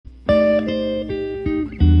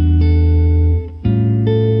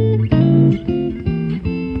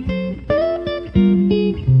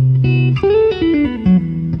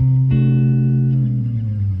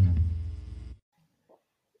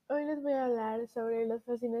hablar sobre los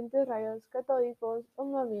fascinantes rayos catódicos o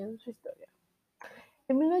más bien su historia.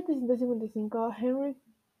 En 1855, Henry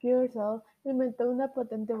Purcell inventó una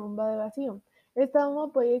potente bomba de vacío. Esta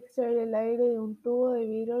bomba podía extraer el aire de un tubo de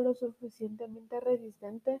vidrio lo suficientemente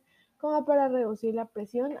resistente como para reducir la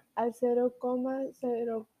presión al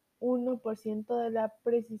 0,01% de la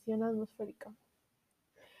presión atmosférica.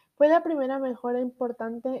 Fue la primera mejora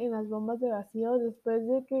importante en las bombas de vacío después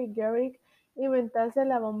de que Garrick inventase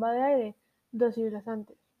la bomba de aire, 2 siglos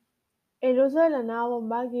antes. El uso de la nueva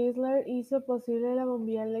bomba Geissler hizo posible la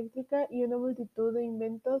bombilla eléctrica y una multitud de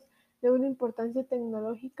inventos de una importancia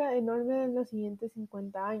tecnológica enorme en los siguientes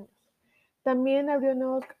 50 años. También abrió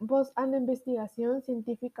nuevos campos a la investigación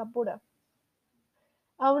científica pura.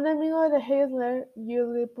 A un amigo de Geissler,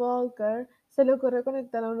 Jules Polker, se le ocurrió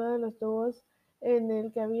conectar uno de los tubos en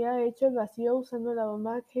el que había hecho el vacío usando la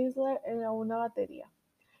bomba Geissler en una batería.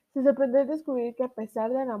 Se sorprendió al descubrir que a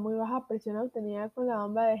pesar de la muy baja presión obtenida con la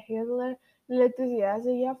bomba de Geissler, la electricidad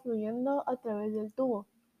seguía fluyendo a través del tubo.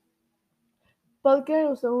 Polker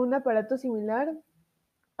usó un aparato similar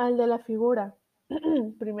al de la figura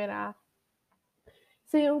primera A.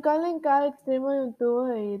 Seguía un cable en cada extremo de un tubo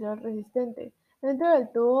de vidrio resistente. Dentro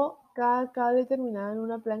del tubo, cada cable terminaba en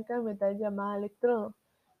una placa de metal llamada electrodo.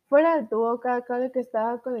 Fuera del tubo, cada cable que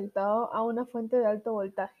estaba conectado a una fuente de alto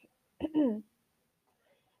voltaje.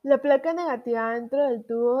 La placa negativa dentro del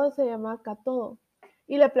tubo se llama cátodo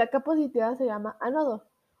y la placa positiva se llama ánodo.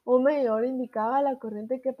 Un medidor indicaba la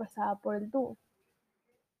corriente que pasaba por el tubo.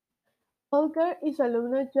 Polker y su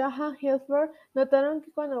alumno Johann Hilsberg notaron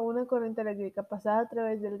que cuando una corriente eléctrica pasaba a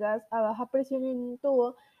través del gas a baja presión en un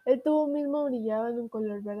tubo, el tubo mismo brillaba en un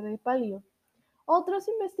color verde pálido. Otros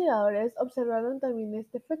investigadores observaron también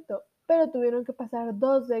este efecto, pero tuvieron que pasar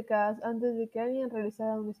 2 décadas antes de que alguien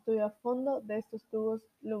realizara un estudio a fondo de estos tubos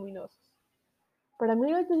luminosos. Para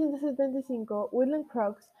 1875, William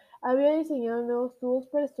Crookes había diseñado nuevos tubos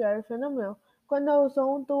para estudiar el fenómeno. Cuando usó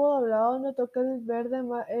un tubo doblado, notó que el verde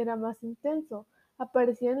era más intenso.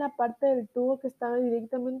 Aparecía en la parte del tubo que estaba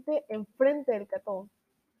directamente enfrente del cátodo.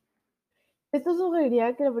 Esto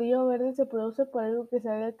sugeriría que el brillo verde se produce por algo que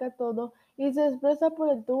sale del cátodo y se desplaza por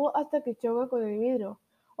el tubo hasta que choca con el vidrio.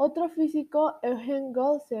 Otro físico, Eugen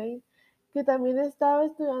Goldstein, que también estaba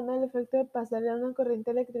estudiando el efecto de pasarle una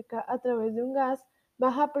corriente eléctrica a través de un gas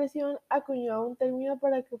baja presión, acuñó un término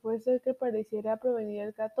para que fuese que pareciera provenir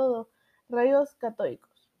del cátodo, rayos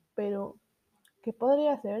catódicos. Pero, ¿qué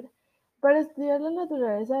podría ser? Para estudiar la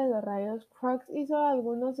naturaleza de los rayos, Crookes hizo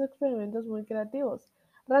algunos experimentos muy creativos.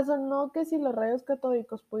 Razonó que si los rayos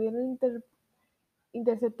catódicos pudieran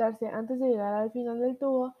interceptarse antes de llegar al final del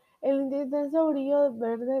tubo, el intenso brillo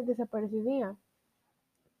verde desaparecería.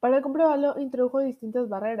 Para comprobarlo, introdujo distintas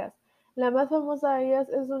barreras. La más famosa de ellas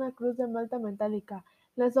es una cruz de malta metálica.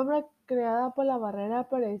 La sombra creada por la barrera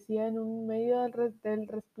aparecía en medio del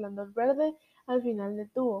resplandor verde al final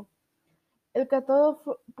del tubo. El cátodo,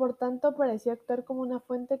 por tanto, parecía actuar como una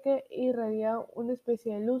fuente que irradiaba una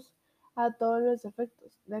especie de luz a todos los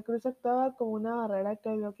efectos. La cruz actuaba como una barrera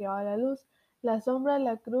que bloqueaba la luz. La sombra,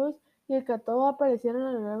 la cruz y el cátodo aparecieron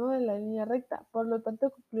a lo largo de la línea recta. Por lo tanto,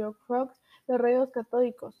 concluyó Crookes, los rayos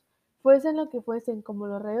catódicos, fuesen lo que fuesen, como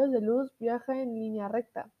los rayos de luz, viajan en línea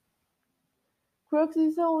recta. Crookes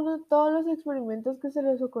hizo todos los experimentos que se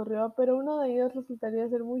les ocurrió, pero uno de ellos resultaría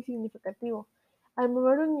ser muy significativo. Al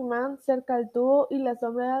mover un imán cerca del tubo y la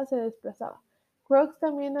sombra se desplazaba. Crookes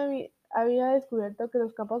también había descubierto que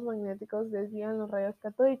los campos magnéticos desvían los rayos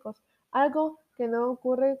catódicos, algo que no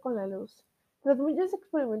ocurre con la luz. Tras muchos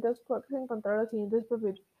experimentos, Crookes encontró las siguientes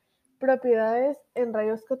propiedades en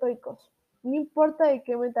rayos catódicos. No importa de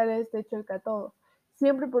qué metal esté hecho el cátodo,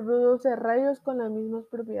 siempre produce rayos con las mismas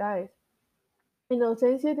propiedades. En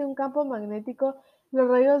ausencia de un campo magnético, los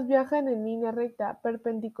rayos viajan en línea recta,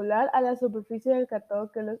 perpendicular a la superficie del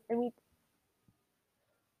cátodo que los emite.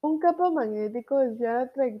 Un campo magnético desvía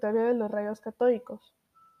la trayectoria de los rayos catódicos.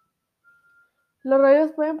 Los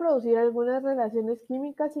rayos pueden producir algunas reacciones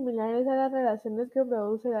químicas similares a las reacciones que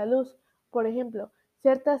produce la luz. Por ejemplo,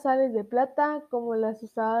 ciertas sales de plata, como las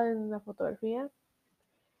usadas en la fotografía,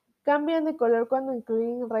 cambian de color cuando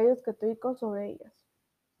incluyen rayos catódicos sobre ellas.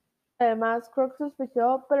 Además, Crookes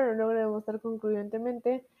sospechó, pero no logró demostrar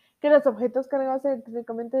concluyentemente, que los objetos cargados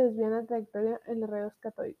electrónicamente desvían la trayectoria en los rayos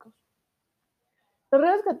catódicos. Los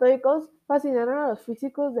rayos catódicos fascinaron a los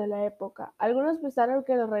físicos de la época. Algunos pensaron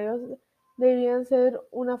que los rayos debían ser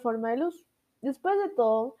una forma de luz. Después de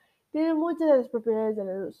todo, tienen muchas de las propiedades de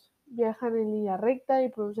la luz. Viajan en línea recta y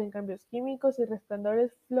producen cambios químicos y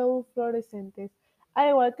resplandores fluorescentes, al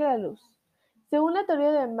igual que la luz. Según la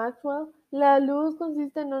teoría de Maxwell, la luz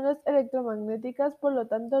consiste en ondas electromagnéticas, por lo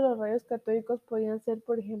tanto los rayos catódicos podrían ser,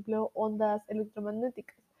 por ejemplo, ondas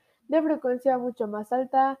electromagnéticas de frecuencia mucho más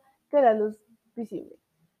alta que la luz visible.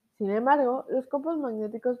 Sin embargo, los campos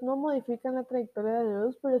magnéticos no modifican la trayectoria de la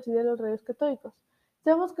luz, pero sí de los rayos catódicos.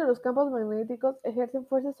 Sabemos que los campos magnéticos ejercen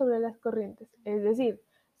fuerza sobre las corrientes, es decir,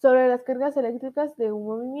 sobre las cargas eléctricas de un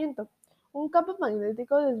movimiento. Un campo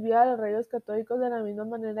magnético desvía los rayos catódicos de la misma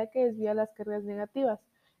manera que desvía las cargas negativas.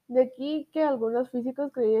 De aquí que algunos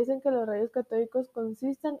físicos creyesen que los rayos catódicos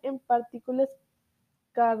consisten en partículas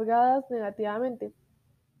cargadas negativamente.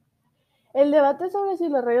 El debate sobre si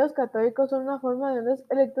los rayos catódicos son una forma de ondas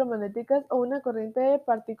electromagnéticas o una corriente de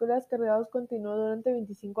partículas cargadas continuó durante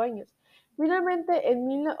 25 años. Finalmente, en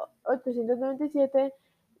 1897,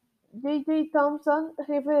 J. J. Thomson,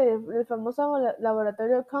 jefe del famoso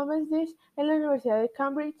laboratorio Cavendish en la Universidad de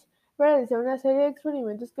Cambridge, realizó una serie de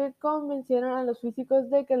experimentos que convencieron a los físicos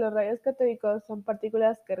de que los rayos catódicos son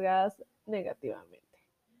partículas cargadas negativamente.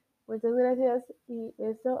 Muchas gracias y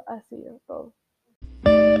eso ha sido todo.